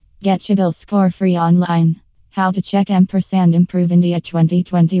Get CIBIL score free online. How to check ampersand Improve India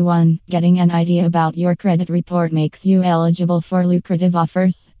 2021. Getting an idea about your credit report makes you eligible for lucrative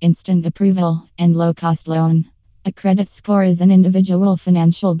offers, instant approval, and low-cost loan. A credit score is an individual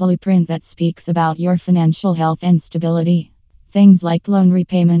financial blueprint that speaks about your financial health and stability. Things like loan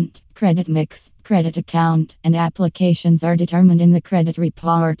repayment, credit mix, credit account, and applications are determined in the credit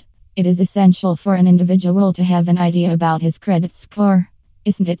report. It is essential for an individual to have an idea about his credit score.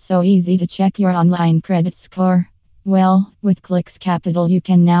 Isn't it so easy to check your online credit score? Well, with Clicks Capital you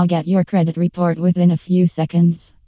can now get your credit report within a few seconds.